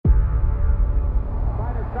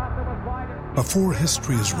Before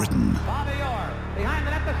history is written,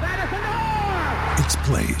 it's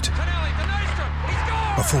played.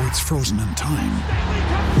 Before it's frozen in time,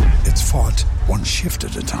 it's fought one shift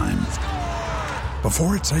at a time.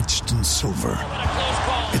 Before it's etched in silver,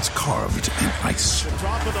 it's carved in ice.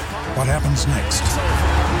 What happens next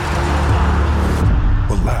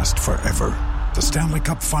will last forever. The Stanley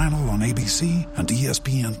Cup Final on ABC and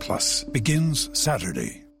ESPN Plus begins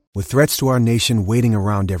Saturday. With threats to our nation waiting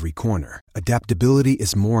around every corner, adaptability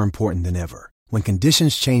is more important than ever. When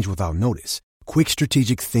conditions change without notice, quick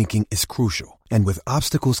strategic thinking is crucial. And with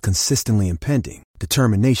obstacles consistently impending,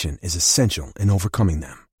 determination is essential in overcoming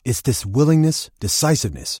them. It's this willingness,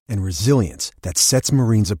 decisiveness, and resilience that sets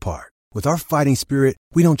Marines apart. With our fighting spirit,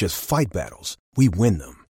 we don't just fight battles, we win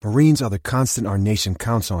them. Marines are the constant our nation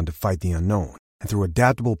counts on to fight the unknown. And through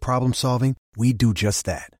adaptable problem solving, we do just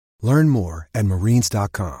that. Learn more at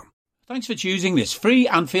marines.com. Thanks for choosing this free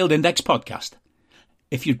Anfield Index podcast.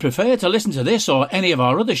 If you'd prefer to listen to this or any of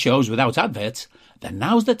our other shows without adverts, then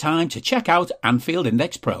now's the time to check out Anfield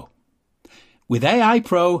Index Pro. With AI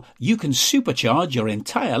Pro, you can supercharge your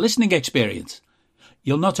entire listening experience.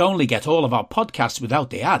 You'll not only get all of our podcasts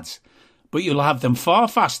without the ads, but you'll have them far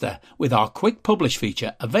faster with our Quick Publish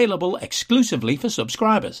feature available exclusively for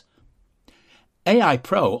subscribers. AI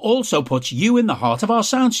Pro also puts you in the heart of our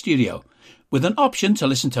sound studio, with an option to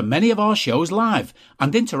listen to many of our shows live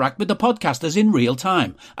and interact with the podcasters in real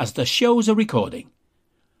time as the shows are recording.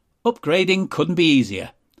 Upgrading couldn't be easier.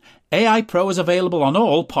 AI Pro is available on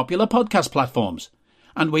all popular podcast platforms,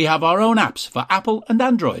 and we have our own apps for Apple and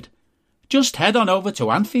Android. Just head on over to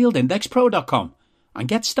AnfieldIndexPro.com and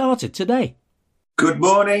get started today. Good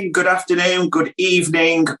morning, good afternoon, good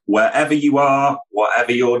evening, wherever you are,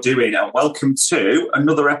 whatever you're doing, and welcome to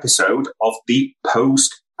another episode of the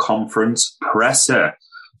Post-Conference Presser.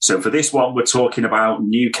 So for this one, we're talking about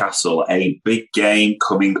Newcastle, a big game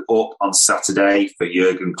coming up on Saturday for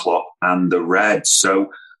Jurgen Klopp and the Reds.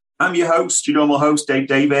 So I'm your host, your normal host, Dave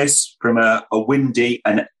Davis, from a windy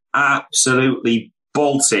and absolutely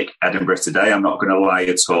Baltic Edinburgh today. I'm not going to lie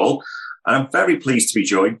at all. And I'm very pleased to be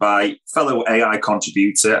joined by fellow AI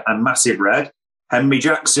contributor and massive Red, Henry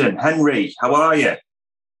Jackson. Henry, how are you?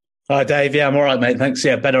 Hi, Dave. Yeah, I'm all right, mate. Thanks.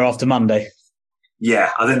 Yeah, better after Monday.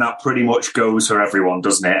 Yeah, I think that pretty much goes for everyone,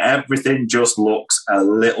 doesn't it? Everything just looks a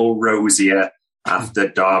little rosier after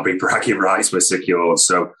Derby bragging rights were secured.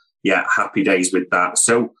 So, yeah, happy days with that.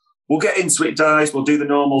 So we'll get into it, guys. We'll do the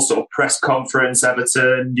normal sort of press conference,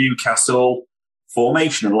 Everton, Newcastle,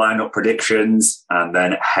 formation and lineup predictions, and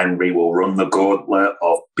then Henry will run the gauntlet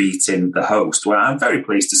of beating the host, where I'm very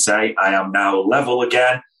pleased to say I am now level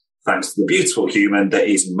again, thanks to the beautiful human that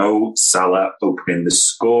is Mo Salah opening the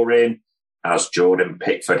scoring as Jordan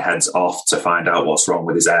Pickford heads off to find out what's wrong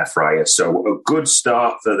with his air fryer. So a good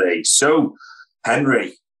start for these. So,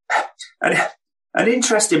 Henry, an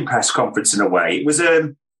interesting press conference in a way. It was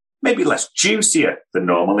maybe less juicier than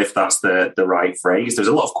normal, if that's the right phrase. There's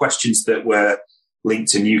a lot of questions that were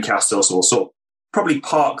linked to Newcastle, so we'll sort of probably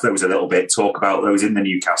park those a little bit, talk about those in the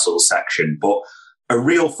Newcastle section, but a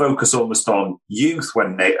real focus almost on youth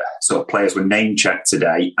when sort of players were name-checked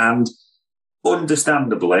today, and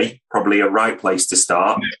understandably, probably a right place to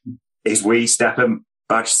start is Stepan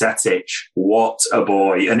Bajcetic. What a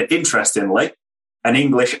boy. And interestingly, an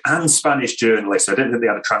English and Spanish journalist, I didn't think they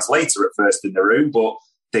had a translator at first in the room, but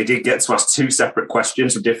they did get to ask two separate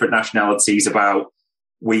questions from different nationalities about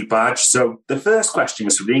Wee Badge. So the first question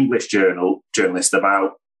was from the English journalist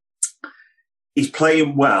about he's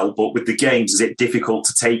playing well, but with the games, is it difficult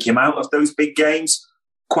to take him out of those big games?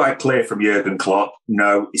 Quite clear from Jurgen Klopp,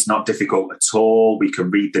 no, it's not difficult at all. We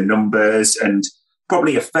can read the numbers, and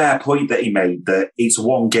probably a fair point that he made that it's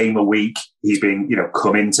one game a week. He's been,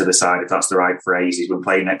 come into the side, if that's the right phrase. He's been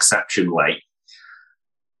playing exceptionally.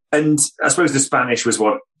 And I suppose the Spanish was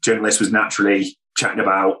what journalist was naturally chatting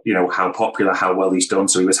about, how popular, how well he's done.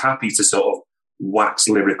 So he was happy to sort of wax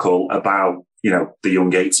lyrical about, the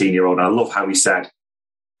young 18-year-old. And I love how he said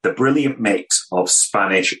the brilliant mix of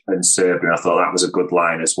Spanish and Serbian. I thought that was a good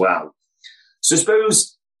line as well. So I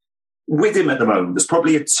suppose with him at the moment, there's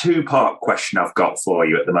probably a two-part question I've got for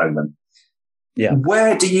you at the moment. Yeah.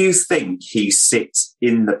 Where do you think he sits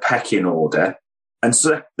in the pecking order? And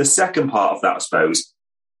so the second part of that, I suppose,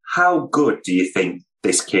 how good do you think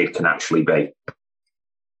this kid can actually be?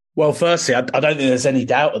 Well, firstly, I don't think there's any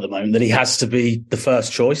doubt at the moment that he has to be the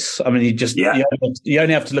first choice. I mean, you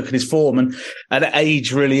only have to look at his form, and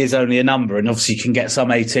age really is only a number. And obviously, you can get some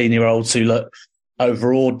 18-year-olds who look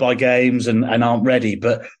overawed by games and aren't ready.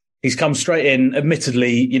 But he's come straight in.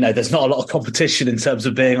 Admittedly, there's not a lot of competition in terms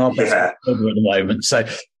of being our best player at the moment. So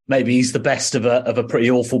maybe he's the best of a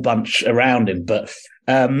pretty awful bunch around him. But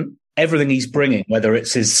everything he's bringing, whether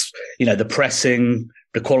it's his, the pressing,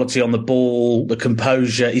 the quality on the ball, the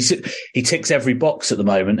composure, he ticks every box at the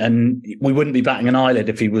moment. And we wouldn't be batting an eyelid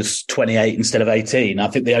if he was 28 instead of 18. I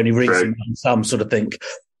think the only reason some sort of think,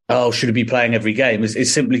 oh, should he be playing every game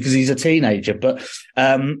is simply because he's a teenager. But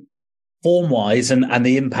form-wise and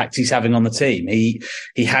the impact he's having on the team, he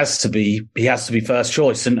has to be first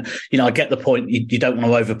choice. And I get the point. You don't want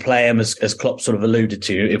to overplay him, as Klopp sort of alluded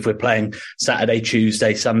to. If we're playing Saturday,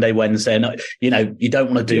 Tuesday, Sunday, Wednesday, and you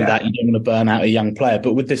don't want to do that. You don't want to burn out a young player.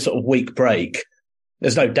 But with this sort of week break,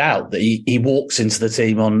 there's no doubt that he walks into the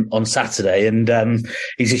team on Saturday, and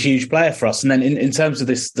he's a huge player for us. And then in terms of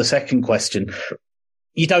the second question,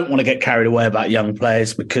 you don't want to get carried away about young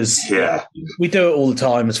players because we do it all the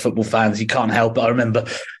time as football fans. You can't help it. I remember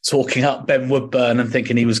talking up Ben Woodburn and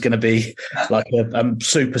thinking he was going to be like a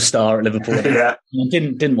superstar at Liverpool.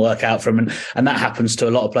 It didn't work out for him. And that happens to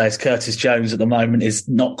a lot of players. Curtis Jones at the moment is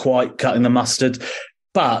not quite cutting the mustard.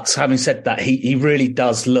 But having said that, he really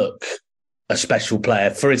does look a special player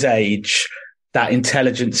for his age, that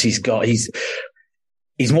intelligence he's got. He's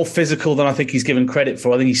more physical than I think he's given credit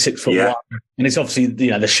for. I think he's 6'1", and it's obviously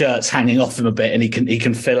the shirt's hanging off him a bit, and he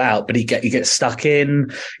can fill out, but he gets stuck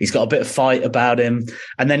in. He's got a bit of fight about him,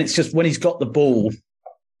 and then it's just when he's got the ball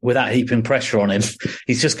without heaping pressure on him,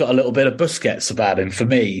 he's just got a little bit of Busquets about him. For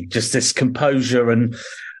me, just this composure and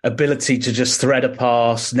ability to just thread a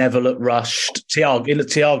pass, never look rushed.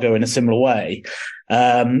 Thiago in a similar way.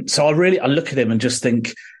 So I look at him and just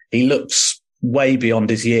think he looks way beyond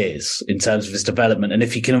his years in terms of his development. And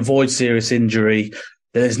if he can avoid serious injury,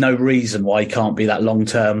 there's no reason why he can't be that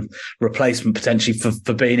long-term replacement potentially for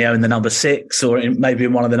Fabinho in the number 6 or maybe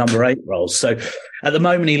in one of the number 8 roles. So at the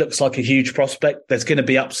moment, he looks like a huge prospect. There's going to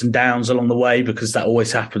be ups and downs along the way because that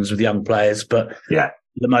always happens with young players. But at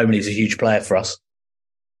the moment, he's a huge player for us.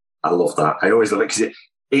 I love that. I always love it because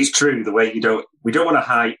it's true the way we don't want to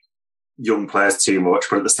hype young players too much,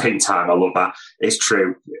 but at the same time, I love that. It's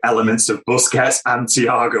true. Elements of Busquets and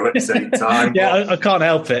Thiago at the same time. I can't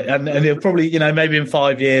help it. And he'll probably, maybe in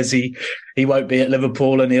 5 years, he won't be at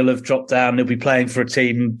Liverpool and he'll have dropped down. He'll be playing for a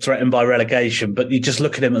team threatened by relegation. But you just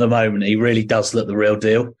look at him at the moment, he really does look the real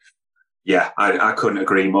deal. Yeah, I couldn't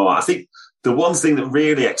agree more. I think the one thing that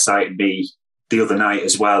really excited me the other night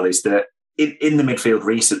as well is that in the midfield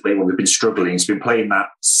recently, when we've been struggling, he's been playing that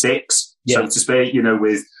 6, so to speak,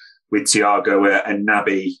 with Thiago and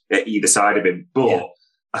Naby at either side of him. But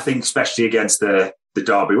I think especially against the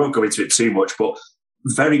derby, we won't go into it too much, but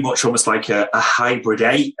very much almost like a hybrid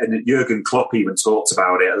 8. And Jurgen Klopp even talked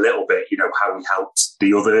about it a little bit, how he helped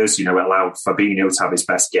the others, allowed Fabinho to have his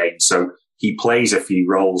best game. So he plays a few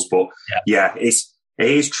roles, but it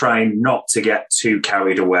is trying not to get too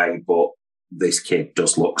carried away, but this kid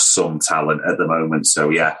does look some talent at the moment.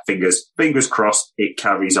 So fingers crossed it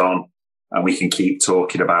carries on and we can keep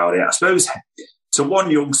talking about it. I suppose to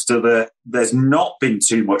one youngster that there's not been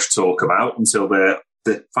too much talk about until the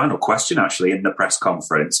final question, actually, in the press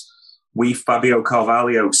conference, Fabio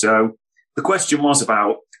Carvalho. So the question was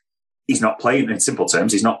about, he's not playing, in simple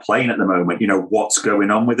terms, he's not playing at the moment. What's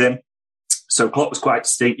going on with him? So Klopp was quite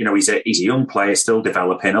distinct. He's a young player, still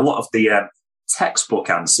developing. A lot of the textbook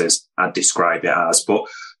answers, I'd describe it as, but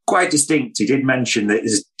quite distinct. He did mention that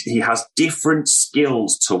he has different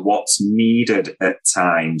skills to what's needed at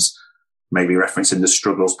times, maybe referencing the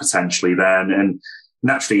struggles potentially then. And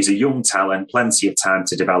naturally, he's a young talent, plenty of time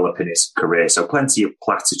to develop in his career, so plenty of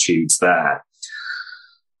platitudes there.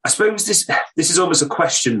 I suppose this is almost a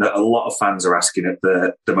question that a lot of fans are asking at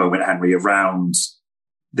the moment, Henry, around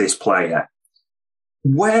this player.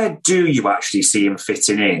 Where do you actually see him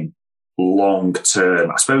fitting in long term?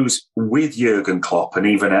 I suppose with Jurgen Klopp and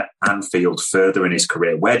even at Anfield further in his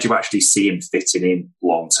career, where do you actually see him fitting in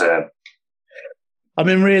long term? I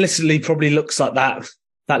mean, realistically, probably looks like that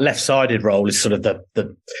left-sided role is sort of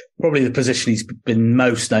the probably the position he's been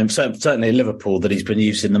most known. Certainly at Liverpool, that he's been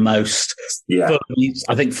using the most. Yeah,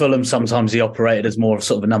 I think Fulham sometimes he operated as more of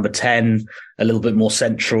sort of a number 10, a little bit more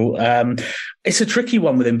central. It's a tricky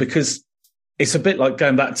one with him because it's a bit like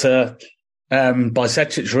going back to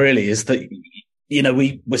Bajcetic, really, is that,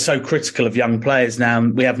 we're so critical of young players now,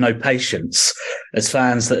 and we have no patience as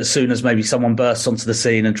fans that as soon as maybe someone bursts onto the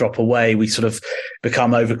scene and drop away, we sort of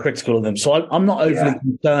become overcritical of them. So I'm not overly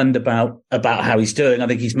concerned about how he's doing. I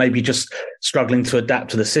think he's maybe just struggling to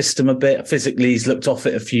adapt to the system a bit. Physically, he's looked off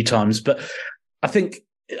it a few times, but I think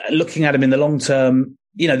looking at him in the long term,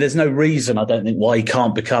 there's no reason, I don't think, why he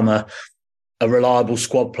can't become a reliable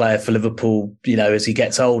squad player for Liverpool, as he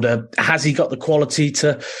gets older. Has he got the quality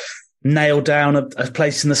to nail down a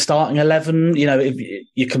place in the starting 11. You know, if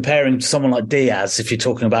you're comparing to someone like Diaz, if you're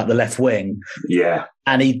talking about the left wing. Yeah.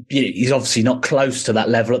 And he's obviously not close to that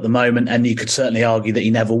level at the moment, and you could certainly argue that he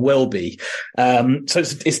never will be. So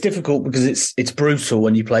it's difficult because it's brutal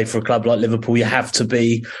when you play for a club like Liverpool. You have to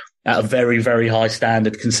be at a very, very high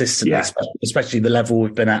standard consistently, especially the level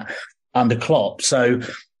we've been at under Klopp. So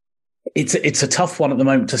it's a tough one at the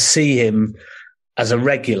moment to see him as a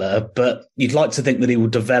regular, but you'd like to think that he will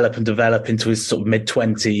develop into his sort of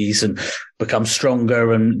mid-20s and become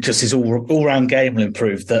stronger, and just his all-round game will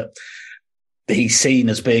improve, that he's seen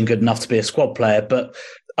as being good enough to be a squad player. But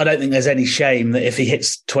I don't think there's any shame that if he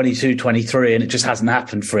hits 22, 23 and it just hasn't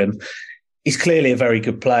happened for him, he's clearly a very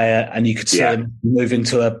good player, and you could see him moving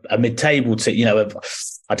to a mid-table team, you know, a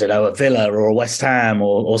Villa or a West Ham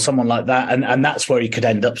or someone like that. And that's where he could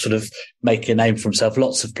end up sort of making a name for himself.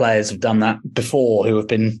 Lots of players have done that before who have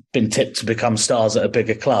been tipped to become stars at a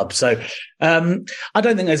bigger club. So I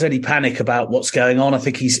don't think there's any panic about what's going on. I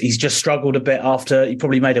think he's just struggled a bit after he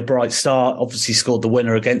probably made a bright start, obviously scored the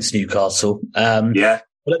winner against Newcastle.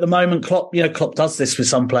 But at the moment, Klopp does this with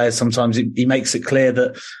some players. Sometimes he makes it clear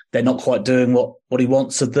that they're not quite doing what he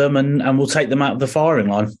wants of them, and will take them out of the firing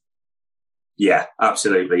line. Yeah,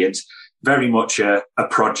 absolutely. It's very much a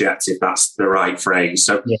project, if that's the right phrase.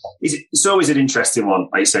 So it's always an interesting one,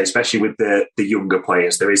 like you say, especially with the younger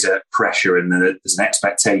players. There is a pressure and there's an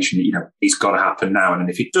expectation that, you know, it's got to happen now. And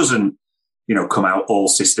if it doesn't, you know, come out all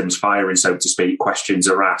systems firing, so to speak, questions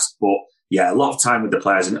are asked. But yeah, a lot of time with the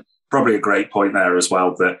players, and probably a great point there as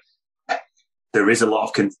well, that there is a lot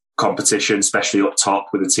of competition, especially up top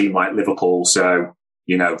with a team like Liverpool. So,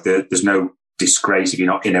 you know, there's no disgrace if you're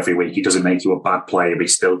not in every week. It doesn't make you a bad player, but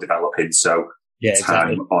he's still developing. So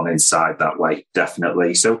time on inside that way,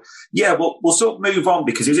 definitely. So yeah, we'll sort of move on,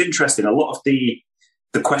 because it was interesting. A lot of the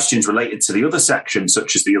questions related to the other section,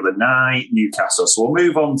 such as the other night, Newcastle. So we'll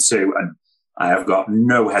move on to, and I have got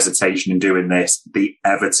no hesitation in doing this, the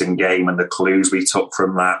Everton game and the clues we took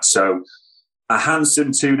from that. So a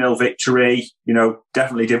handsome 2-0 victory, you know,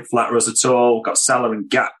 definitely didn't flatter us at all. Got Salah and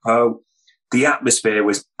Gakpo. The atmosphere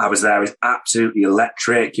was absolutely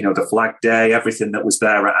electric. You know, the flag day, everything that was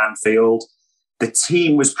there at Anfield. The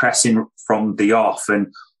team was pressing from the off,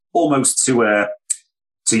 and almost to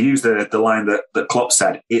use the line that Klopp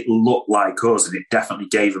said, it looked like us, and it definitely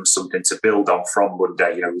gave them something to build on from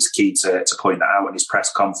Monday. You know, he was key to point that out in his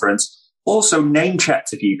press conference. Also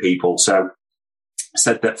name-checked a few people. So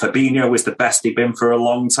said that Fabinho was the best he'd been for a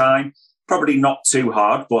long time. Probably not too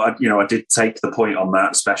hard, but I did take the point on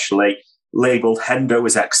that, especially. Labelled Hendo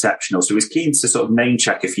as exceptional. So he was keen to sort of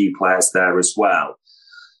name-check a few players there as well.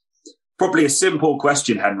 Probably a simple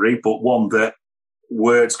question, Henry, but one that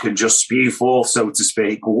words can just spew forth, so to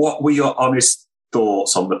speak. What were your honest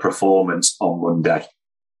thoughts on the performance on Monday?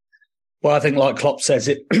 Well, I think, like Klopp says,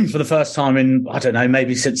 it for the first time in, I don't know,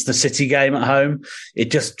 maybe since the City game at home, it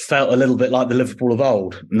just felt a little bit like the Liverpool of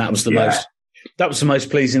old. And that was the most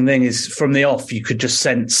pleasing thing, is from the off, you could just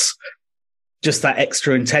sense just that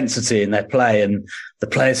extra intensity in their play, and the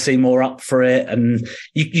players seem more up for it. And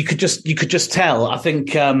you could just tell. I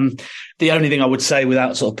think the only thing I would say,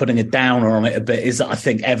 without sort of putting a downer on it a bit, is that I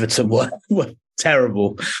think Everton were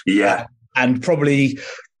terrible. Yeah. And probably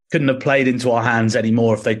couldn't have played into our hands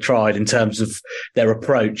anymore if they tried, in terms of their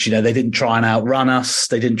approach. You know, they didn't try and outrun us.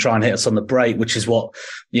 They didn't try and hit us on the break, which is what,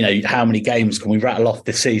 you know, how many games can we rattle off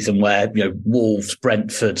this season where, you know, Wolves,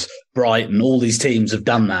 Brentford, Brighton, all these teams have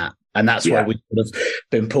done that. And that's where we would have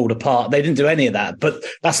been pulled apart. They didn't do any of that, but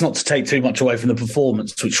that's not to take too much away from the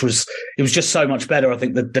performance, it was just so much better. I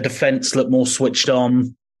think the defence looked more switched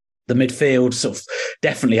on. The midfield sort of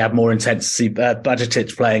definitely had more intensity.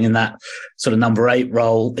 Bajcetic playing in that sort of number 8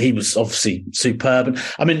 role. He was obviously superb. And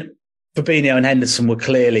I mean, Fabinho and Henderson were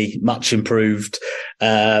clearly much improved.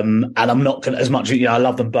 And I'm not going to, as much, you know, I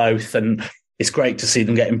love them both, and it's great to see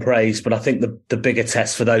them getting praised, but I think the bigger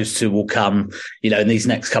test for those two will come, you know, in these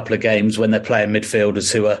next couple of games, when they're playing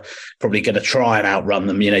midfielders who are probably going to try and outrun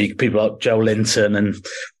them. You know, people like Joe Linton and,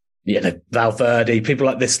 you know, Valverde, people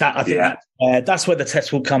like this. That I think that's where the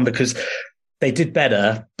test will come, because they did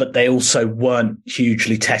better, but they also weren't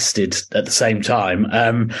hugely tested at the same time.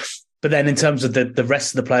 But then in terms of the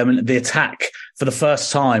rest of the play, I mean, the attack, for the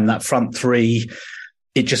first time, that front three,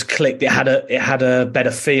 it just clicked. It had a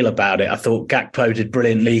better feel about it. I thought Gakpo did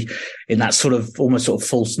brilliantly in that sort of almost sort of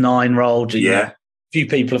false 9 role. Yeah. You know, a few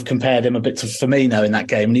people have compared him a bit to Firmino in that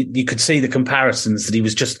game. And you could see the comparisons, that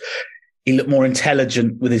he looked more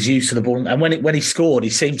intelligent with his use of the ball. And when he scored, he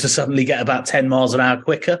seemed to suddenly get about 10 miles an hour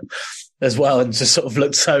quicker. as well, and just sort of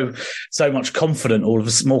looked so much confident,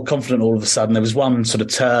 more confident all of a sudden. There was one sort of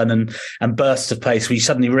turn and burst of pace where you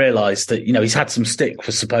suddenly realised that, you know, he's had some stick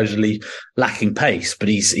for supposedly lacking pace, but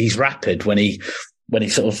he's rapid when he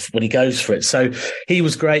goes for it. So he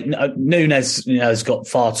was great. Nunes, you know, has got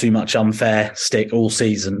far too much unfair stick all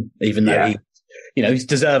season, even though he, you know, he's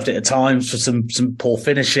deserved it at times for some poor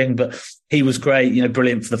finishing, but he was great, you know,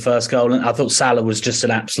 brilliant for the first goal. And I thought Salah was just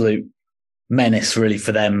an absolute menace really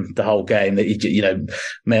for them the whole game. That you know,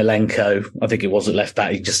 Mirlenko, I think it was at left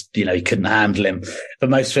back, he just, you know, he couldn't handle him for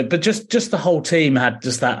most of it. But just the whole team had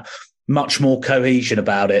just that much more cohesion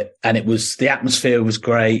about it. And the atmosphere was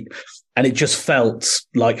great. And it just felt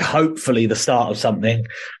like hopefully the start of something.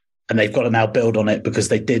 And they've got to now build on it, because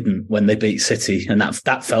they didn't when they beat City. And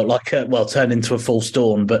that felt like turned into a false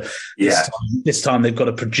dawn. But this time they've got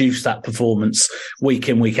to produce that performance week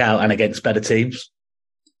in, week out, and against better teams.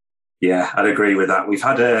 Yeah, I'd agree with that. We've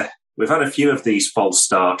had a few of these false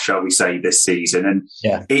starts, shall we say, this season. And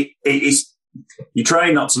it is, you try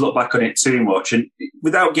not to look back on it too much and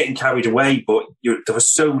without getting carried away. But there were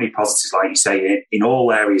so many positives, like you say, in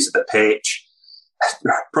all areas of the pitch.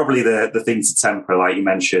 Probably the thing to temper, like you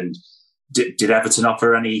mentioned, did Everton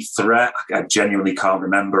offer any threat? I genuinely can't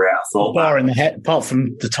remember it. I thought bar in the head, apart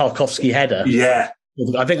from the Tarkowski header. Yeah,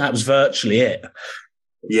 I think that was virtually it.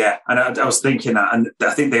 Yeah, and I was thinking that, and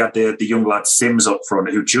I think they had the young lad Sims up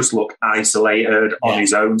front, who just looked isolated on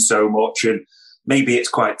his own so much, and maybe it's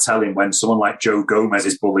quite telling when someone like Joe Gomez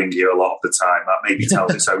is bullying you a lot of the time. That maybe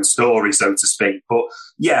tells its own story, so to speak. But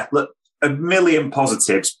yeah, look, a million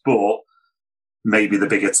positives, but maybe the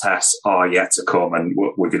bigger tests are yet to come, and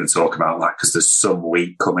we're going to talk about that because there's some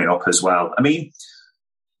week coming up as well. I mean,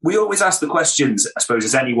 we always ask the questions, I suppose,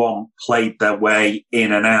 has anyone played their way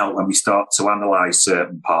in and out when we start to analyse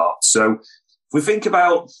certain parts? So if we think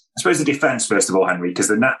about, I suppose, the defence, first of all, Henry, because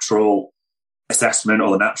the natural assessment or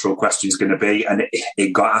the natural question is going to be, and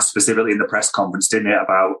it got asked specifically in the press conference, didn't it,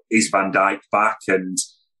 about is Van Dijk back? And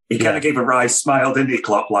he kind of gave a wry smile, didn't he,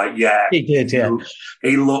 Klopp? Like, yeah. He did, yeah.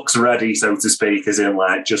 He looks ready, so to speak, as in,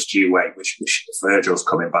 like, just you wait. Which if Virgil's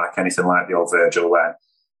coming back, anything like the old Virgil, then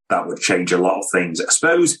that would change a lot of things. I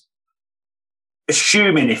suppose,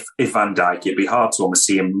 assuming if Van Dijk, it'd be hard to almost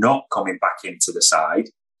see him not coming back into the side.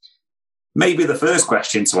 Maybe the first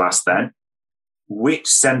question to ask then, which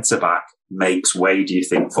centre-back makes way, do you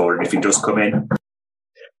think, for him if he does come in?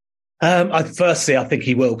 Firstly, I think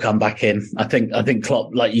he will come back in. I think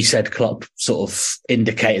Klopp, like you said, Klopp sort of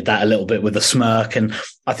indicated that a little bit with a smirk, and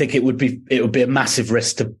I think it would be a massive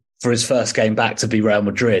risk for his first game back to be Real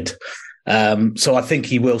Madrid. So I think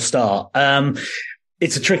he will start.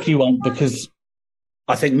 It's a tricky one because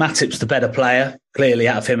I think Matip's the better player. Clearly,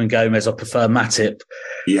 out of him and Gomez, I prefer Matip.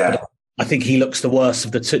 Yeah. But I think he looks the worst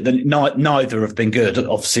of the two. Neither have been good,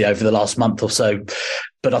 obviously, over the last month or so.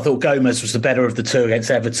 But I thought Gomez was the better of the two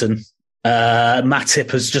against Everton.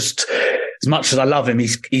 Matip has just, as much as I love him,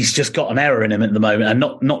 he's just got an error in him at the moment, and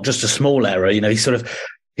not just a small error. You know,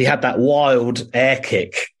 he had that wild air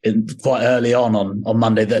kick quite early on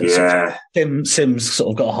Monday that Sims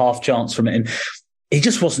sort of got a half chance from it. And he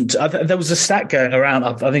just wasn't. There was a stat going around.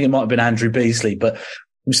 I think it might have been Andrew Beasley, but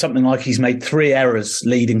it was something like he's made 3 errors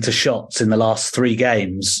leading to shots in the last 3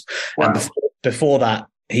 games. Wow. And before that,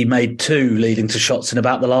 he made 2 leading to shots in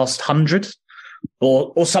about the last 100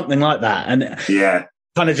 or something like that. And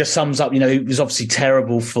kind of just sums up, you know, he was obviously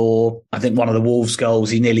terrible for, I think, one of the Wolves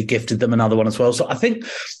goals. He nearly gifted them another one as well. So I think,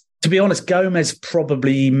 to be honest, Gomez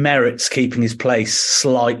probably merits keeping his place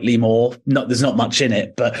slightly more. There's not much in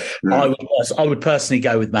it, but I would personally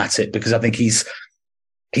go with Matip because I think he's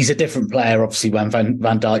a different player, obviously, when Van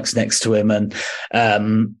Dijk's next to him. And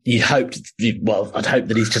I'd hope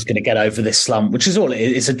that he's just going to get over this slump, which is all it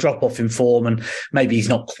is. It's a drop-off in form, and maybe he's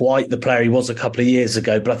not quite the player he was a couple of years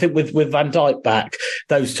ago. But I think with Van Dijk back,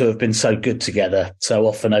 those two have been so good together so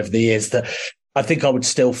often over the years that I think I would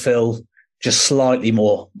still feel just slightly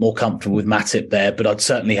more comfortable with Matip there. But I'd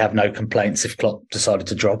certainly have no complaints if Klopp decided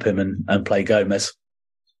to drop him and play Gomez.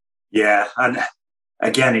 Yeah, and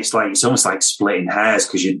again, it's almost like splitting hairs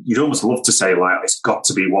because you'd almost love to say, like, it's got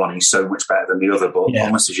to be one. He's so much better than the other. But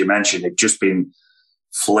almost as you mentioned, they've just been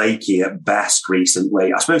flaky at best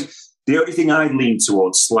recently. I suppose the only thing I lean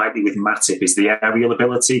towards slightly with Matip is the aerial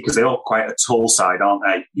ability because they're all quite a tall side, aren't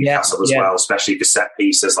they? Newcastle as well, especially for set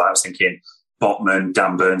pieces. Like I was thinking Botman,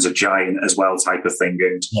 Dan Burns, a giant as well type of thing.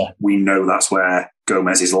 And we know that's where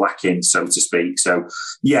Gomez is lacking, so to speak. So,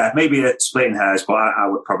 yeah, maybe a splitting hairs, but I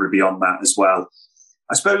would probably be on that as well.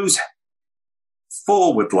 I suppose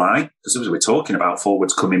forward line, because as we're talking about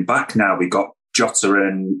forwards coming back now, we got Jota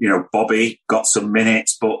and, Bobby got some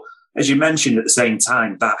minutes. But as you mentioned at the same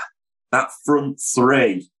time, that that front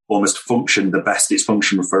three almost functioned the best it's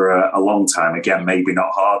functioned for a long time. Again, maybe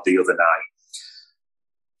not hard the other night.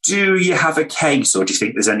 Do you have a case, or do you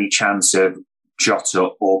think there's any chance of Jota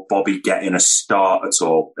or Bobby getting a start at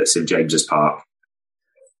all at St James's Park?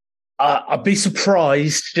 I'd be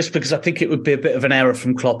surprised, just because I think it would be a bit of an error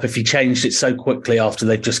from Klopp if he changed it so quickly after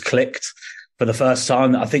they've just clicked for the first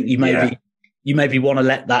time. I think you maybe want to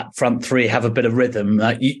let that front three have a bit of rhythm.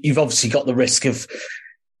 You've obviously got the risk of,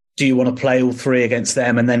 do you want to play all three against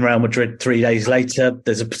them and then Real Madrid 3 days later?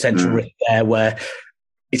 There's a potential risk there where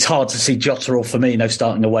it's hard to see Jota or Firmino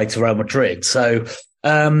starting away to Real Madrid. So,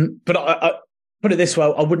 but I put it this way,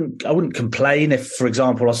 I wouldn't complain if, for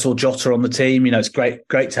example, I saw Jota on the team. It's great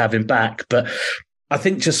to have him back. But I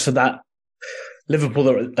think just for that, Liverpool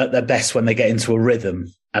are at their best when they get into a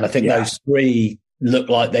rhythm. And I think those three look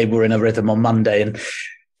like they were in a rhythm on Monday. And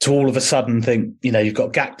to all of a sudden think, you've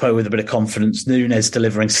got Gakpo with a bit of confidence, Núñez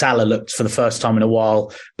delivering, Salah looked for the first time in a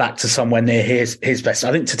while back to somewhere near his best.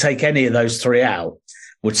 I think to take any of those three out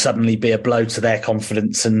would suddenly be a blow to their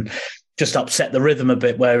confidence and just upset the rhythm a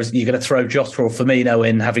bit, whereas you're going to throw Jota or Firmino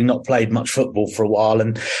in, having not played much football for a while,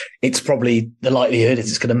 and it's probably the likelihood is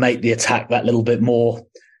it's going to make the attack that little bit more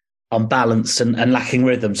unbalanced and lacking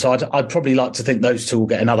rhythm. So I'd probably like to think those two will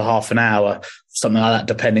get another half an hour, something like that,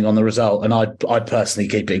 depending on the result, and I'd personally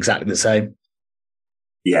keep it exactly the same.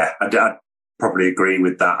 Yeah, I'd probably agree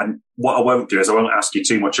with that. And what I won't do is I won't ask you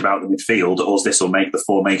too much about the midfield, or this will make the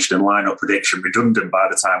formation and lineup prediction redundant by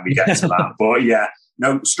the time we get to that. But yeah,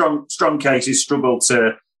 no, strong cases, struggle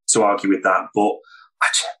to argue with that. But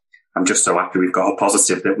I'm just so happy we've got a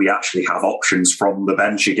positive that we actually have options from the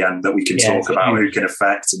bench again that we can talk about who can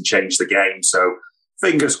affect and change the game. So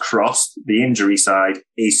fingers crossed, the injury side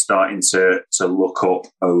is starting to look up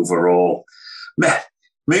overall.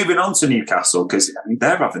 Moving on to Newcastle, because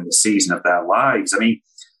they're having the season of their lives. I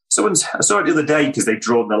saw it the other day because they've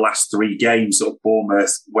drawn the last 3 games of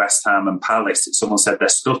Bournemouth, West Ham and Palace. Someone said they're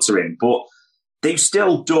stuttering, but they've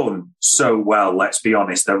still done so well, let's be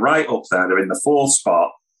honest. They're right up there. They're in the 4th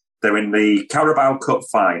spot. They're in the Carabao Cup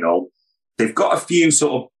final. They've got a few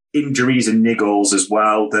sort of injuries and niggles as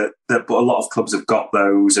well, but a lot of clubs have got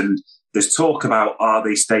those. And there's talk about, are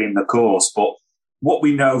they staying the course? But what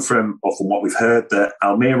we know from what we've heard, that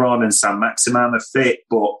Almiron and San Maximan are fit,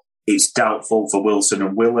 but it's doubtful for Wilson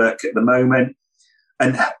and Willock at the moment.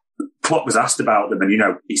 And Klopp was asked about them,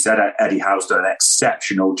 and, he said Eddie Howe's done an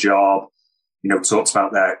exceptional job. Talks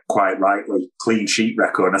about their, quite rightly, clean sheet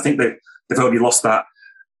record. And I think they've only lost that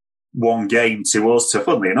one game to us,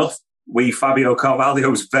 funnily enough. Fabio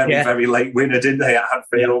Carvalho's very late winner, didn't they, at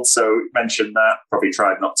Anfield? So mentioned that, probably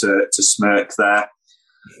tried not to smirk there.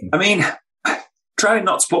 Trying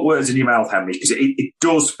not to put words in your mouth, Henry, because it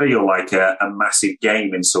does feel like a massive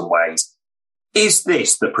game in some ways. Is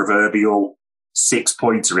this the proverbial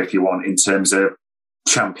 6-pointer, if you want, in terms of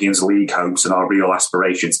Champions League hopes and our real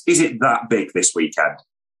aspirations? Is it that big this weekend?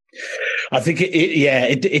 I think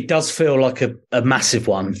it does feel like a massive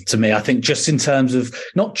one to me. I think just in terms of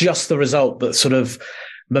not just the result, but sort of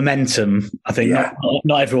momentum. I think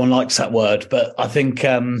not everyone likes that word, but I think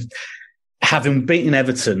having beaten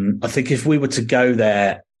Everton, I think if we were to go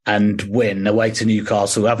there and win away to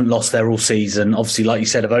Newcastle, who haven't lost there all season, obviously, like you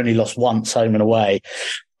said, have only lost once home and away,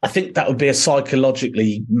 I think that would be a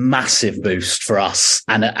psychologically massive boost for us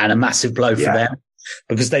and a massive blow for them.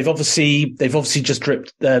 Because they've obviously just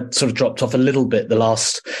dropped off a little bit the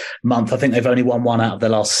last month. I think they've only won 1 out of their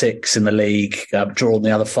last 6 in the league, drawn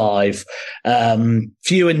the other 5.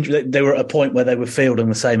 They were at a point where they were fielding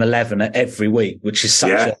the same 11 every week, which is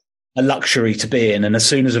such a luxury to be in. And as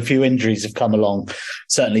soon as a few injuries have come along,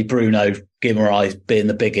 certainly Bruno Guimaraes being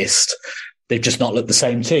the biggest, they've just not looked the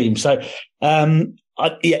same team. So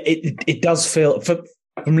it does feel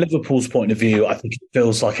from Liverpool's point of view, I think it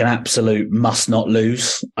feels like an absolute must not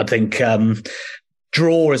lose. I think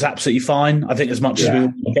draw is absolutely fine. I think as much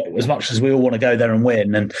as we all want to go there and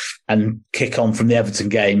win and kick on from the Everton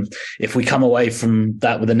game, if we come away from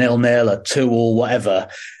that with a 0-0, a 2-2, whatever,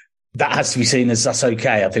 that has to be seen as that's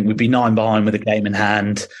okay. I think we'd be 9 behind with a game in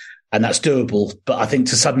hand, and that's doable. But I think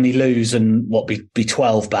to suddenly lose and be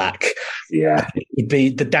 12 back, it'd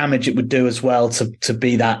be the damage it would do as well to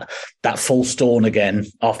be that false dawn again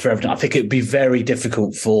after everything. I think it'd be very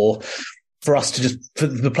difficult for us to for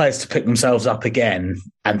the players to pick themselves up again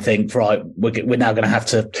and think, right, we're now going to have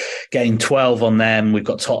to gain 12 on them. We've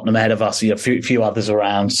got Tottenham ahead of us, a few others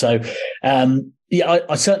around. So,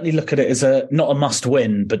 I certainly look at it as not a must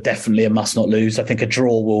win, but definitely a must not lose. I think a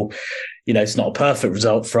draw will it's not a perfect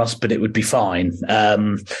result for us, but it would be fine.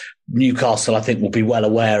 Newcastle, I think, will be well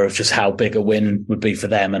aware of just how big a win would be for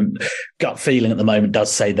them, and gut feeling at the moment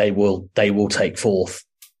does say they will take fourth.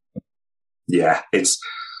 Yeah, it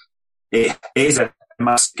is a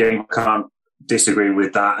massive game. I can't disagree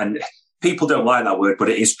with that. And people don't like that word, but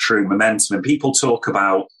it is true. Momentum. And people talk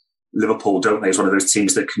about Liverpool, don't they, as one of those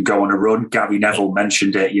teams that can go on a run. Gary Neville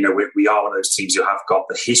mentioned it. We are one of those teams who have got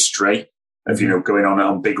the history of, going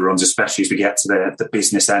on big runs, especially as we get to the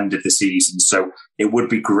business end of the season. So it would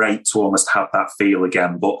be great to almost have that feel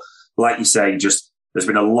again. But like you say, there's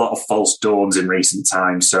been a lot of false dawns in recent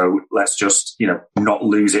times. So let's just, not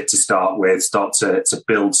lose it to start with, start to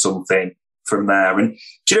build something from there. And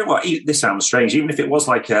do you know what? This sounds strange. Even if it was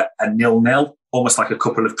like a 0-0, almost like a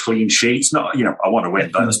couple of clean sheets, not, I want to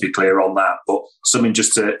win, let's be clear on that, but something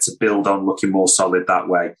just to build on, looking more solid that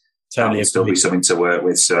way. Totally. That would still be something to work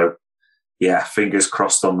with. So yeah, fingers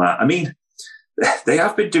crossed on that. I mean, they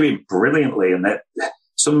have been doing brilliantly, and that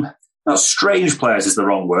some, not strange players is the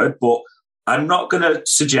wrong word, but I'm not going to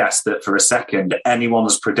suggest that for a second anyone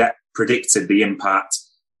has predicted the impact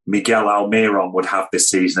Miguel Almiron would have this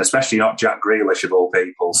season, especially not Jack Grealish of all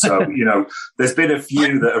people. So, there's been a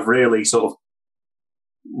few that have really sort of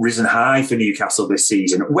risen high for Newcastle this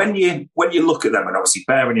season. When you look at them, and obviously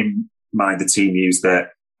bearing in mind the team news that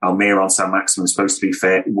Almiron, Sam Maximin is supposed to be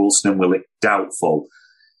fit, Wilson and Willock doubtful,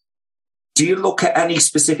 do you look at any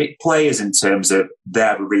specific players in terms of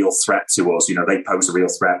they're a real threat to us? They pose a real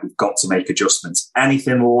threat. We've got to make adjustments.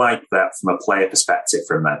 Anything like that from a player perspective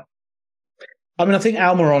from them? I mean, I think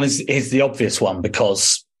Almiron is the obvious one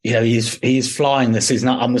because, he is flying this season.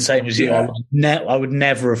 I'm the same as you. Yeah. I would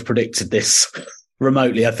never have predicted this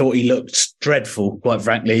remotely. I thought he looked dreadful, quite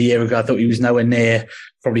frankly. A year ago, I thought he was nowhere near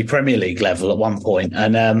probably Premier League level at one point.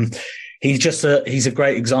 And he's a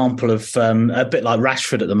great example of a bit like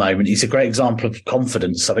Rashford at the moment. He's a great example of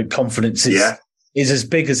confidence. I think confidence is as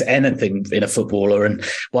big as anything in a footballer. And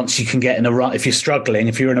once you can get in a rut, if you're struggling,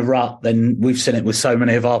 if you're in a rut, then we've seen it with so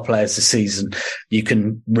many of our players this season, you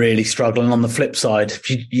can really struggle. And on the flip side, if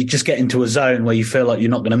you just get into a zone where you feel like you're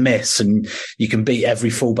not going to miss and you can beat every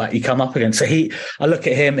fullback you come up against. So I look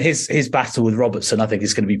at him, his battle with Robertson, I think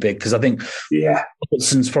is going to be big because I think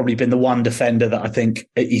Robertson's probably been the one defender that I think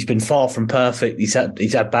he's been far from perfect. He's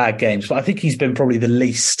had bad games, but I think he's been probably the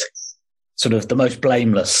least sort of the most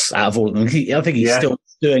blameless out of all of them. I think he's still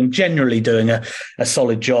generally doing a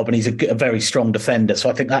solid job, and he's a very strong defender. So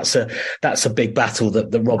I think that's a big battle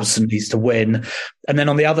that Robertson needs to win. And then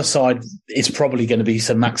on the other side, it's probably going to be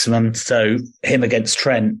some maximum. So him against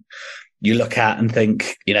Trent, you look at and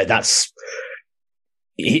think,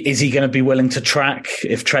 is he going to be willing to track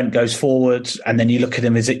if Trent goes forward? And then you look at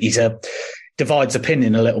him as divides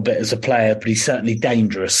opinion a little bit as a player, but he's certainly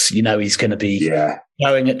dangerous. He's going to be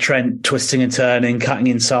going at Trent, twisting and turning, cutting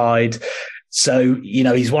inside. So,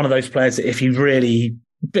 he's one of those players that if you really,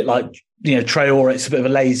 a bit like, Traore, it's a bit of a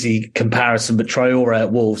lazy comparison, but Traore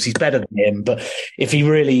at Wolves, he's better than him. But if he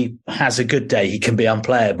really has a good day, he can be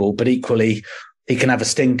unplayable, but equally he can have a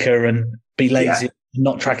stinker and be lazy and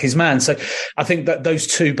not track his man. So I think that those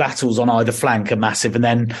two battles on either flank are massive. And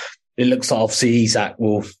then it looks like obviously Isak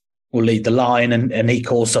will lead the line, and he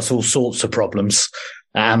caused us all sorts of problems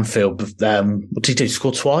at Anfield. What did he do?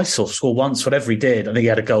 Score twice or score once? Whatever he did. I think he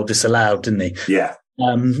had a goal disallowed, didn't he? Yeah.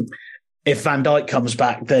 If Van Dijk comes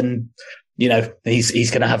back, then,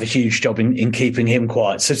 he's going to have a huge job in keeping him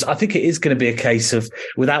quiet. So I think it is going to be a case of,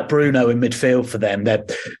 without Bruno in midfield for them, their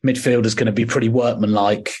midfield is going to be pretty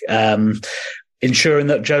workmanlike. Ensuring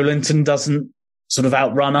that Joe Linton doesn't sort of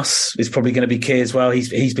outrun us is probably going to be key as well.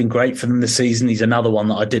 He's been great for them this season. He's another one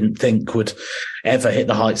that I didn't think would ever hit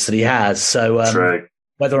the heights that he has. So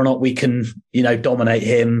whether or not we can, dominate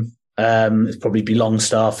him, it's probably be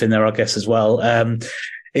Longstaff in there, I guess, as well,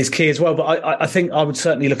 is key as well. But I think I would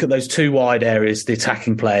certainly look at those two wide areas, the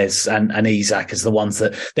attacking players and Isak as the ones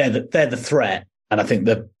that they're the threat. And I think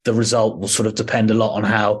the result will sort of depend a lot on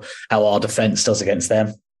how our defence does against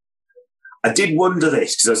them. I did wonder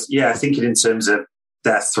this because thinking in terms of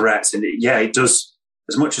their threats, and it does,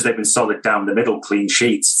 as much as they've been solid down the middle, clean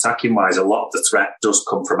sheets, attacking wise, a lot of the threat does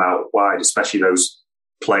come from out wide, especially those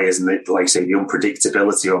players and like I say, the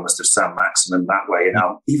unpredictability almost of Sam Maximin that way.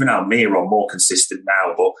 And even Almiron more consistent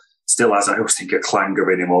now, but still has, I always think, a clanger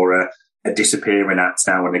in him or a disappearing act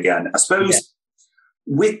now and again. I suppose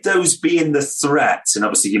with those being the threats, and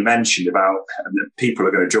obviously you mentioned about, and people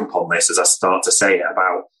are going to jump on this as I start to say it,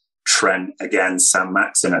 about Trent against Sam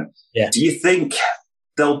Maximin. Yeah. Do you think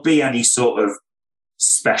there'll be any sort of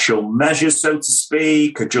special measures, so to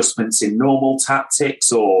speak, adjustments in normal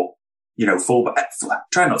tactics, or,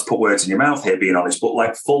 try not to put words in your mouth here, being honest, but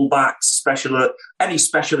like fullbacks, any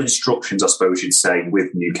special instructions, I suppose you'd say, with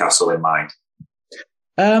Newcastle in mind?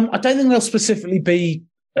 I don't think there'll specifically be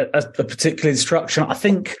a particular instruction. I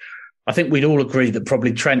think we'd all agree that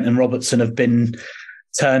probably Trent and Robertson have been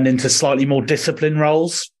turned into slightly more disciplined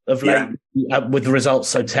roles of late, with the results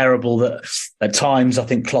so terrible that at times I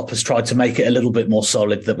think Klopp has tried to make it a little bit more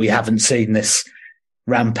solid, that we haven't seen this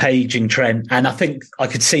rampaging Trent. And I think I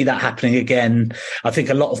could see that happening again. I think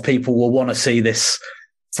a lot of people will want to see this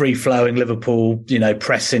free-flowing Liverpool,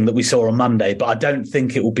 pressing that we saw on Monday, but I don't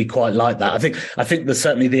think it will be quite like that. I think that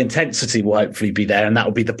certainly the intensity will hopefully be there, and that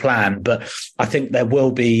will be the plan. But I think there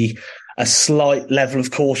will be a slight level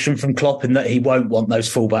of caution from Klopp in that he won't want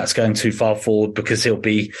those fullbacks going too far forward, because he'll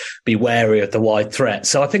be wary of the wide threat.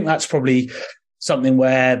 So I think that's probably something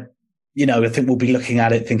where, I think we'll be looking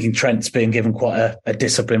at it thinking Trent's being given quite a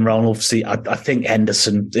disciplined role. And obviously, I think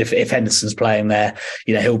Henderson, if Henderson's playing there,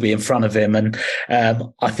 he'll be in front of him. And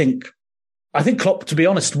I think Klopp, to be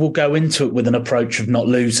honest, will go into it with an approach of not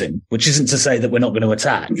losing, which isn't to say that we're not going to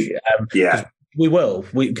attack. We will.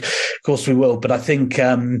 Of course we will. But I think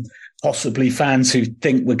possibly fans who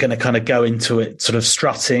think we're going to kind of go into it sort of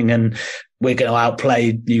strutting and we're going to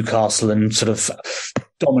outplay Newcastle and sort of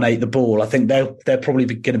dominate the ball, I think they're probably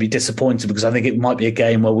going to be disappointed, because I think it might be a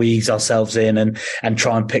game where we ease ourselves in and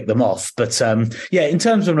try and pick them off. But in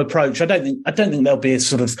terms of an approach, I don't think there'll be a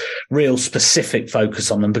sort of real specific focus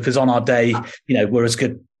on them, because on our day, we're as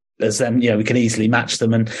good as them. We can easily match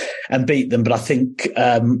them and beat them. But I think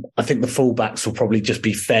the fullbacks will probably just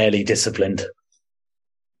be fairly disciplined.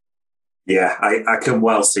 Yeah, I can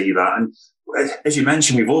well see that. And as you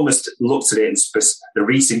mentioned, we've almost looked at it in the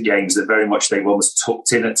recent games that very much they've almost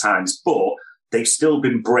tucked in at times, but they've still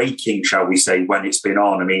been breaking, shall we say, when it's been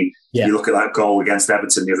on. I mean, You look at that goal against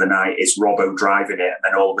Everton the other night, it's Robbo driving it, and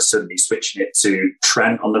then all of a sudden he's switching it to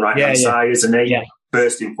Trent on the right-hand side, isn't he? Yeah.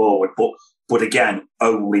 Bursting forward. But again,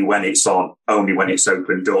 only when it's on, only when it's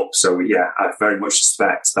opened up. So, I very much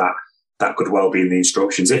suspect that could well be in the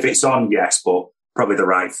instructions. If it's on, yes, but probably the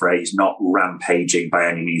right phrase, not rampaging by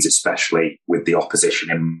any means, especially with the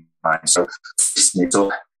opposition in mind. So it's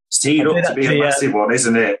teed up to be a massive one,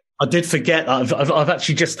 isn't it? I did forget. I've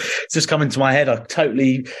actually just come into my head. I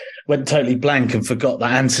went totally blank and forgot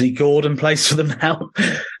that Anthony Gordon plays for them now.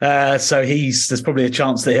 So there's probably a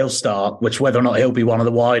chance that he'll start, which whether or not he'll be one of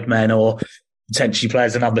the wide men or potentially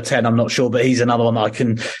plays a number 10, I'm not sure, but he's another one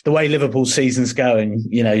that the way Liverpool's season's going,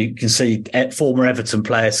 you can see former Everton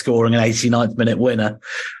player scoring an 89th minute winner.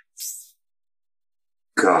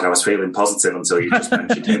 God, I was feeling positive until you just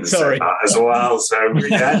mentioned him and said that as well. So,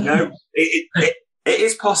 it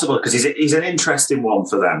is possible, because he's an interesting one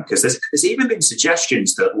for them, because there's even been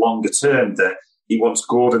suggestions that longer term that he wants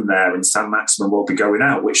Gordon there and Sam Maximin will be going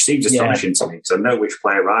out, which seems astonishing to me, because I know which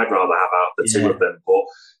player I'd rather have out the two of them. But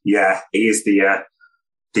he is the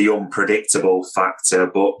unpredictable factor.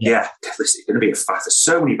 But it's going to be there's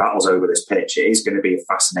so many battles over this pitch. It is going to be a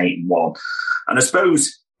fascinating one. And I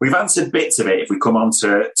suppose we've answered bits of it if we come on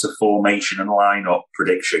to formation and lineup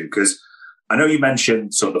prediction, because I know you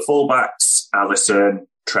mentioned sort of the fullbacks, Alisson,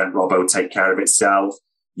 Trent, Robbo take care of itself.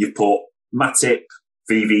 You've put Matip,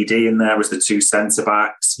 VVD in there as the two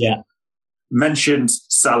centre-backs. Yeah. Mentioned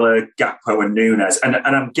Salah, Gakpo and Nunes. And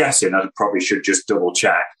I'm guessing, I probably should just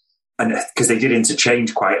double-check, and because they did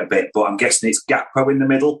interchange quite a bit, but I'm guessing it's Gakpo in the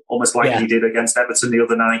middle, almost like he did against Everton the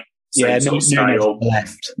other night. Nunes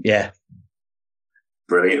left. Yeah.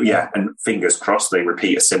 Brilliant. Yeah, and fingers crossed they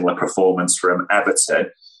repeat a similar performance from Everton,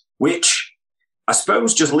 which I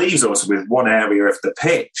suppose just leaves us with one area of the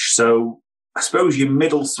pitch. So I suppose your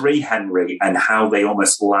middle three, Henry, and how they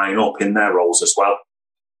almost line up in their roles as well.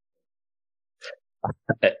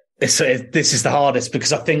 This is the hardest,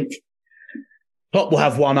 because I think Klopp will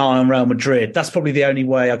have one eye on Real Madrid. That's probably the only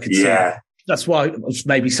way I could see it. That's why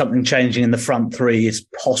maybe something changing in the front three is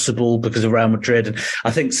possible because of Real Madrid. And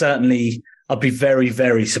I think certainly I'd be very,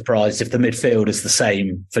 very surprised if the midfield is the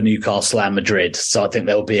same for Newcastle and Madrid. So I think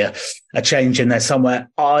there'll be a change in there somewhere.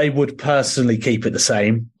 I would personally keep it the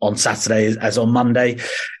same on Saturday as on Monday,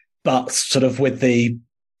 but sort of with the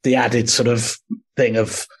added sort of thing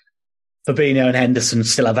of Fabinho and Henderson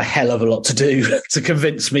still have a hell of a lot to do to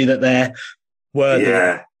convince me that they're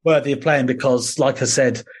worthy of playing, because like I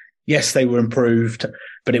said, yes, they were improved,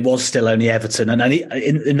 but it was still only Everton. And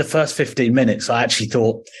in the first 15 minutes, I actually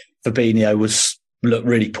thought Fabinho looked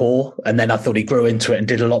really poor. And then I thought he grew into it and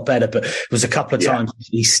did a lot better. But it was a couple of times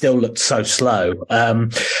he still looked so slow.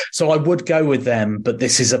 So I would go with them, but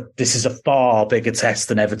this is a far bigger test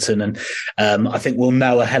than Everton. And I think we'll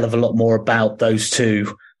know a hell of a lot more about those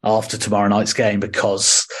two after tomorrow night's game,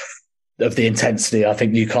 because the intensity I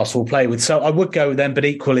think Newcastle will play with. So I would go with them, but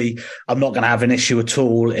equally, I'm not going to have an issue at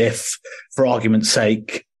all if, for argument's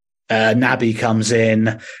sake, Naby comes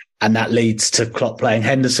in and that leads to Klopp playing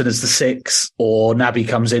Henderson as the 6, or Naby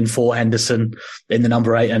comes in for Henderson in the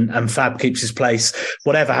number 8 and Fab keeps his place.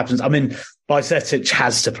 Whatever happens, I mean, Bajcetic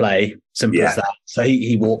has to play, simple as that. So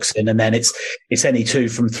he walks in, and then it's any 2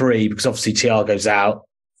 from 3 because obviously Thiago's out.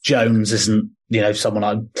 Jones isn't, someone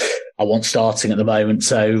I want starting at the moment.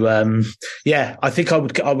 So I think I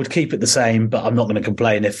would keep it the same, but I'm not going to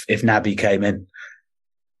complain if Naby came in.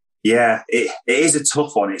 Yeah, it is a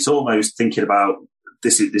tough one. It's almost thinking about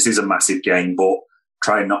this is a massive game, but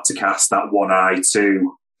trying not to cast that one eye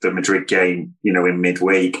to the Madrid game, in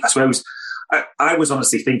midweek. I suppose I was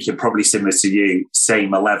honestly thinking probably similar to you,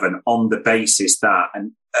 same 11 on the basis that,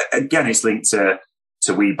 and again, it's linked to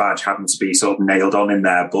Wee Badge having to be sort of nailed on in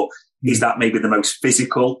there, but is that maybe the most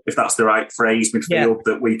physical, if that's the right phrase, midfield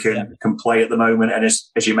that we can play at the moment? And as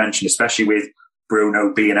you mentioned, especially with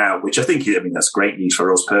Bruno being out, which I think, that's great news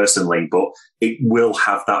for us personally, but it will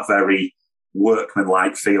have that very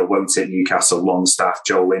workman-like feel, won't it? Newcastle, Longstaff,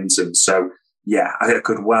 Joe Linton. So, I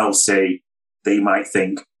could well see they might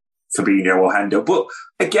think Fabinho or Hendo. But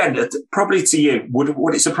again, probably to you,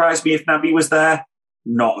 would it surprise me if Naby was there?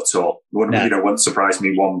 Not at all. Wouldn't surprise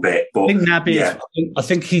me one bit. But I think Naby, I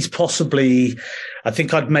think he's possibly, I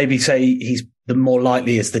think I'd maybe say he's the more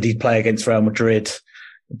likely is that he'd play against Real Madrid,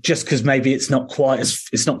 just because maybe it's not quite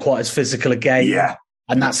as physical a game. Yeah.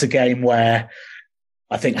 And that's a game where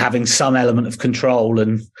I think having some element of control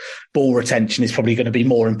and ball retention is probably going to be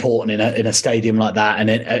more important in a stadium like that, and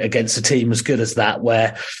against a team as good as that,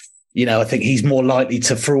 where, I think he's more likely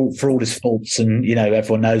to, for all his faults, and,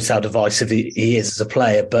 everyone knows how divisive he is as a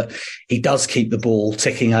player, but he does keep the ball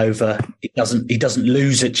ticking over. He doesn't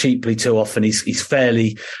lose it cheaply too often. He's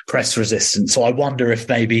fairly press resistant. So I wonder if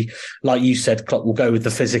maybe, like you said, Klopp will go with the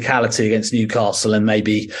physicality against Newcastle and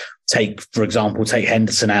maybe take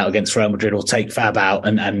Henderson out against Real Madrid, or take Fab out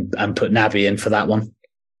and put Naby in for that one.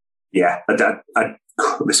 Yeah,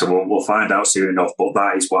 listen, we'll find out soon enough, but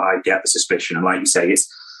that is what I get the suspicion. And like you say, it's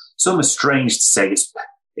almost strange to say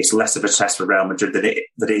it's less of a test for Real Madrid than it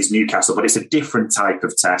is Newcastle, but it's a different type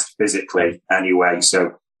of test physically anyway.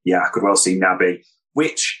 So, I could well see Naby,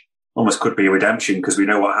 which almost could be a redemption, because we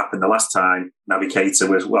know what happened the last time Naby Keita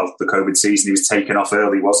was, the COVID season, he was taken off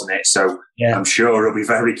early, wasn't it? So I'm sure he'll be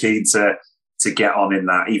very keen to get on in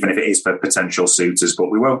that, even if it is for potential suitors.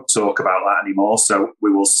 But we won't talk about that anymore. So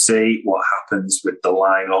we will see what happens with the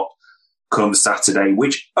lineup come Saturday,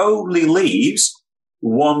 which only leaves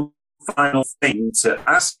one final thing to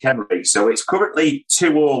ask Henry. So it's currently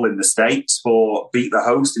 2-2 in the States for Beat the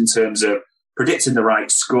Host in terms of predicting the right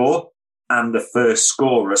score and the first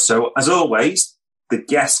scorer. So as always, the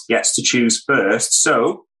guest gets to choose first.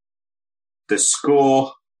 So the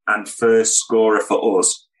score and first scorer for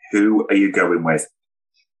us, who are you going with?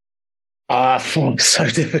 So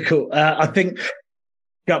difficult. I think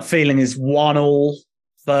gut feeling is 1-1,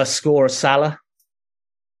 first scorer Salah.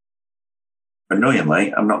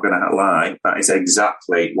 Annoyingly, I'm not going to lie, that is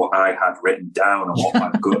exactly what I had written down and what my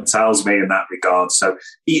gut tells me in that regard. So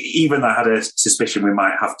even I had a suspicion we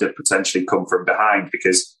might have to potentially come from behind,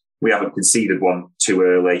 because we haven't conceded one too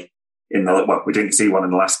early we didn't see one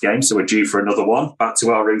in the last game, so we're due for another one. Back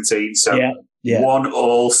to our routine. So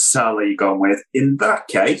 1-1 Salah you gone with. In that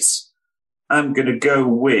case, I'm going to go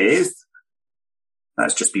with,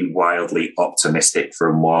 let's just be wildly optimistic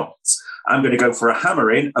from once. I'm going to go for a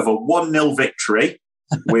hammering of a 1-0 victory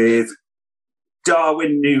with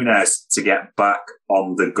Darwin Núñez to get back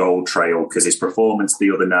on the goal trail, because his performance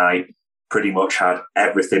the other night pretty much had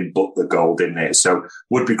everything but the goal, didn't it? So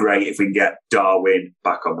would be great if we can get Darwin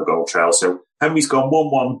back on the goal trail. So Henry's gone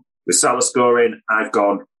 1-1 with Salah scoring. I've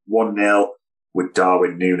gone 1-0 with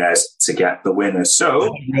Darwin Núñez to get the winner.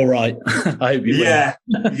 So you're right. I hope you win.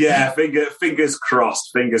 Fingers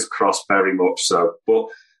crossed very much so. But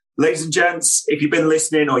ladies and gents, if you've been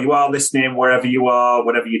listening, or you are listening, wherever you are,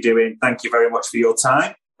 whatever you're doing, thank you very much for your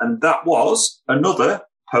time. And that was another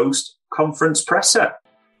post-conference presser.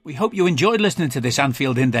 We hope you enjoyed listening to this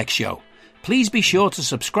Anfield Index show. Please be sure to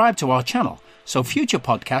subscribe to our channel so future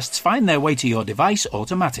podcasts find their way to your device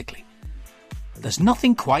automatically. There's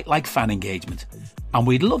nothing quite like fan engagement, and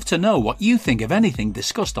we'd love to know what you think of anything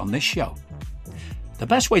discussed on this show. The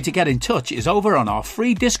best way to get in touch is over on our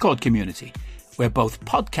free Discord community, where both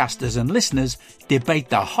podcasters and listeners debate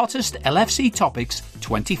the hottest LFC topics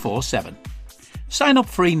 24/7. Sign up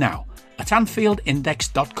free now at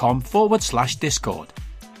AnfieldIndex.com/Discord.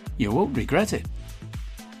 You won't regret it.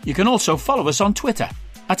 You can also follow us on Twitter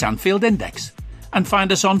at Anfield Index, and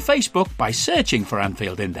find us on Facebook by searching for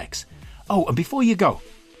Anfield Index, Oh, and before you go,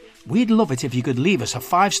 we'd love it if you could leave us a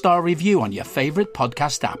 5-star review on your favourite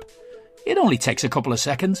podcast app. It only takes a couple of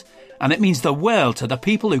seconds, and it means the world to the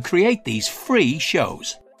people who create these free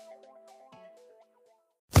shows.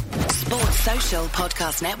 Sports Social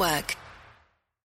Podcast Network.